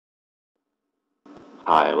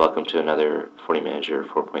Hi, welcome to another FortiManager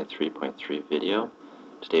 4.3.3 video.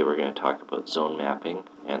 Today we're going to talk about zone mapping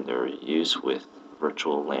and their use with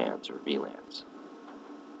virtual LANs or VLANs.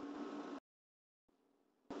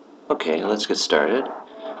 Okay, let's get started.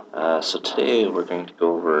 So today we're going to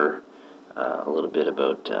go over a little bit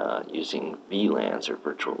about using VLANs or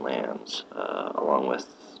virtual LANs along with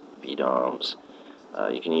VDOMs.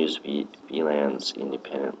 You can use VLANs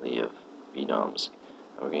independently of VDOMs.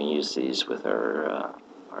 And we're going to use these with our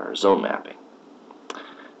zone mapping.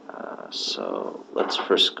 So let's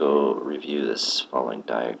first go review this following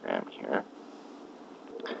diagram here.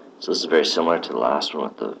 So this is very similar to the last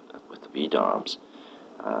one with the VDOMs.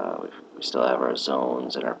 We still have our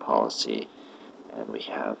zones and our policy, and we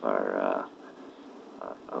have our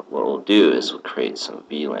what we'll do is we'll create some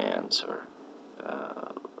VLANs, or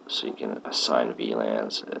so you can assign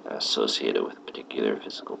VLANs associated with a particular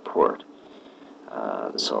physical port.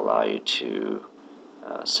 This will allow you to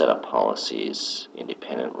set up policies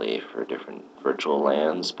independently for different virtual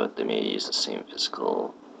LANs, but they may use the same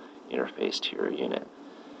physical interface to your unit.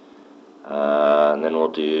 And then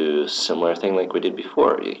we'll do a similar thing like we did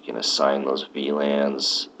before. You can assign those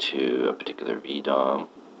VLANs to a particular VDOM,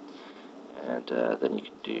 and then you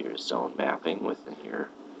can do your zone mapping within your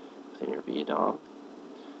VDOM.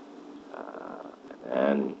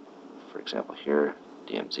 And for example here,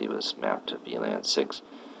 DMZ was mapped to VLAN 6.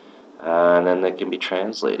 And then they can be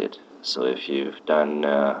translated. So if you've done,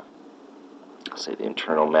 say, the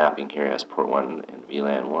internal mapping here has port 1 and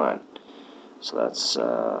VLAN 1, so that's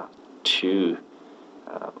two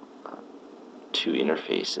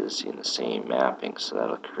interfaces in the same mapping, so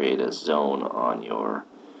that'll create a zone on your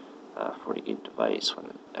FortiGate device when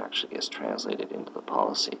it actually gets translated into the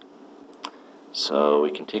policy. So we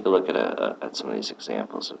can take a look at some of these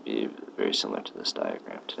examples. It'll be very similar to this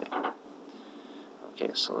diagram today.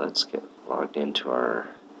 Okay, so let's get logged into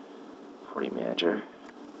our FortiManager.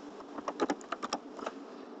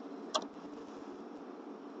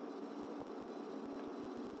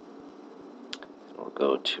 We'll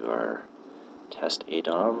go to our test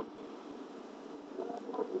ADOM.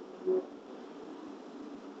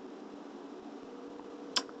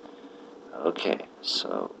 Okay,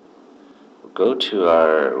 so we'll go to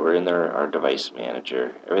we're in our device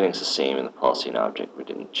manager. Everything's the same in the policy and object. We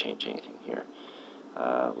didn't change anything here.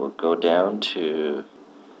 We'll go down to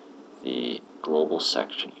the global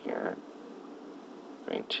section here,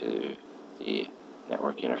 going to the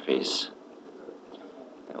network interface,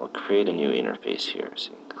 and we'll create a new interface here.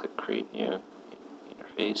 So you can click create new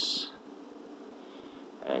interface,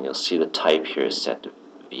 and you'll see the type here is set to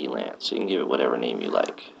VLAN, so you can give it whatever name you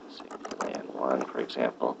like, say VLAN 1 for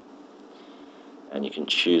example, and you can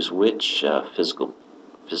choose which physical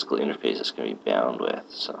interface it's going to be bound with.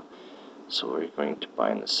 So we're going to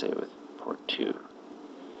bind this, say, with port 2.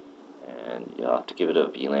 And you'll have to give it a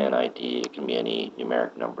VLAN ID. It can be any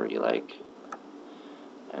numeric number you like.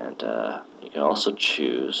 And you can also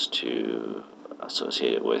choose to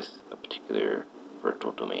associate it with a particular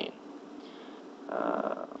virtual domain.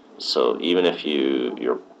 So even if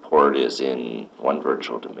your port is in one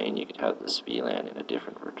virtual domain, you could have this VLAN in a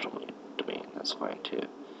different virtual domain. That's fine too.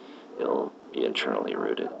 It'll be internally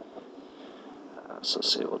rooted. So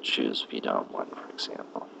say we'll choose VDOM 1 for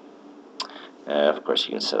example. Of course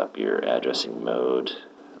you can set up your addressing mode,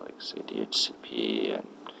 like say DHCP, and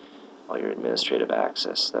all your administrative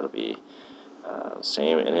access. That'll be the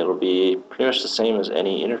same, and it'll be pretty much the same as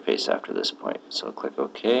any interface after this point. So click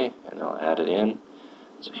OK, and I'll add it in.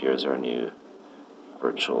 So here's our new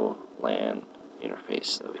virtual LAN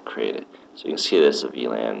interface that we created. So you can see this is a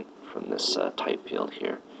VLAN from this type field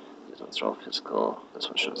here. These ones are all physical. This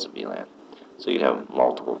one shows a VLAN. So you'd have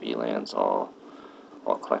multiple VLANs all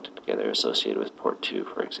collected together associated with port 2,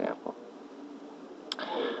 for example.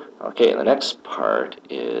 Okay, and the next part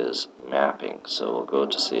is mapping. So we'll go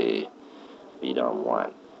to, say, VDOM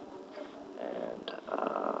 1. And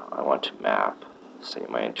I want to map, say,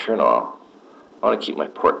 my internal. I want to keep my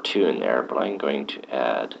port 2 in there, but I'm going to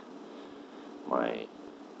add my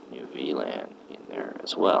new VLAN in there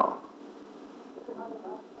as well.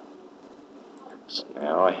 So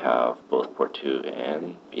now I have both port 2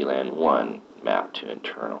 and VLAN 1 mapped to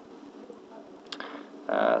internal.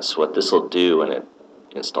 So what this will do when it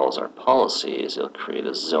installs our policy is it'll create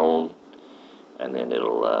a zone, and then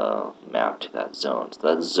it'll map to that zone. So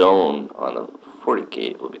that zone on the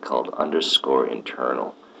FortiGate will be called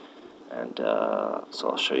 _internal. And so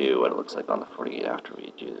I'll show you what it looks like on the FortiGate after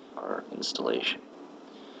we do our installation.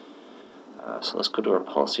 So let's go to our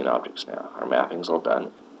policy and objects now. Our mapping's all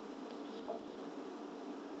done.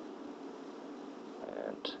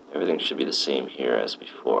 Everything should be the same here as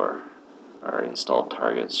before. Our installed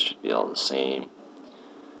targets should be all the same.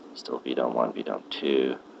 Still VDOM 1, VDOM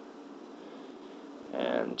 2.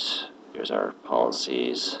 And here's our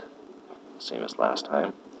policies, same as last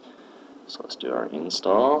time. So let's do our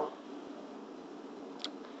install.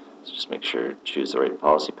 So just make sure to choose the right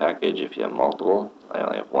policy package. If you have multiple, I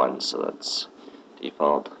only have one, so that's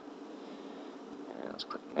default. And let's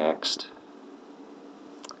click next.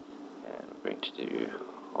 And we're going to do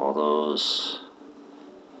all those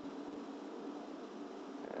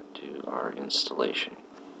and do our installation.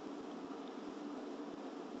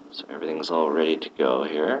 So everything's all ready to go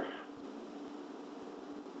here.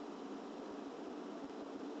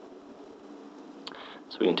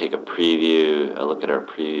 So we can take a look at our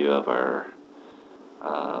preview of our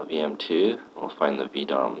VM2. We'll find the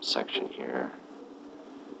VDOM section here.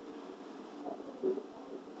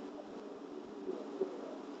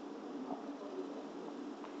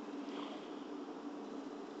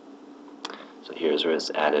 So here's where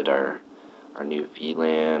it's added our new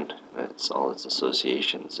VLAN. It's all its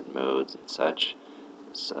associations and modes and such.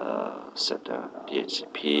 It's set to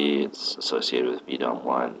DHCP. It's associated with VDOM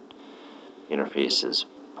 1. Interfaces,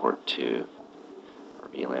 port 2, or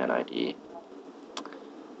VLAN ID.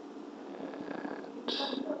 And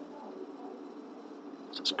so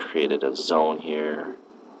it's created a zone here.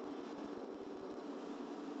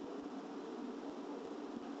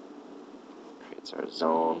 Creates our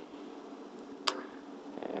zone.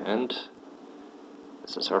 And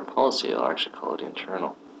this is our policy. I'll actually call it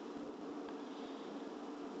internal.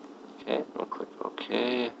 Okay, we'll click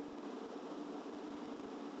OK.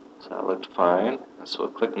 So that looked fine. So we'll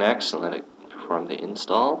click next and let it perform the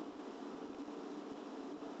install.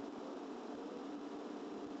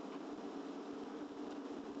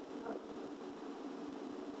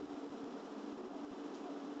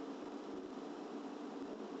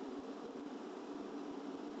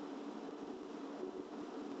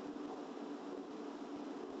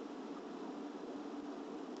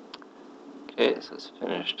 Okay, so it's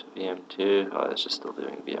finished. VM2. Oh, it's just still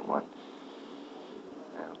doing VM1.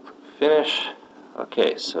 And click finish.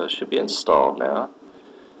 Okay, so it should be installed now.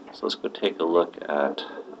 So let's go take a look at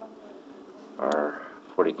our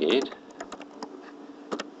FortiGate.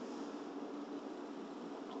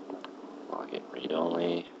 Login read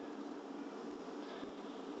only.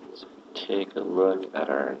 So take a look at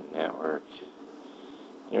our network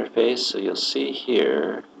interface. So you'll see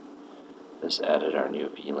here, this added our new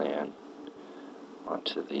VLAN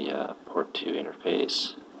onto the port 2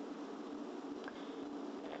 interface.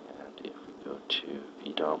 And if we go to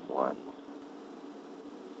VDOM 1,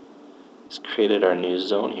 it's created our new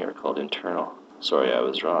zone here called internal. Sorry, I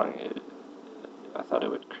was wrong. I thought it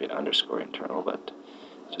would create underscore internal, but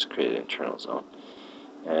it just created internal zone.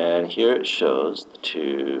 And here it shows the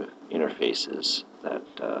two interfaces that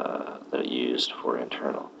it used for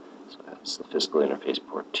internal. So that's the physical interface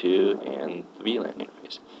port 2 and the VLAN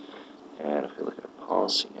interface. And if we look at our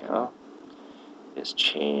policy now, it's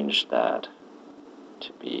changed that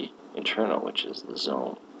to be internal, which is the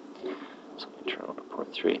zone. So internal to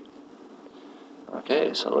port 3.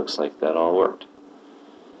 Okay, so it looks like that all worked.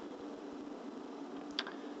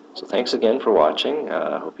 So thanks again for watching.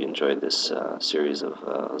 I hope you enjoyed this series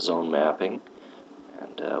of zone mapping.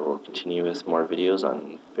 And we'll continue with more videos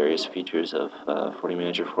on various features of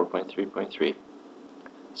FortiManager 4.3.3.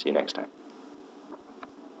 See you next time.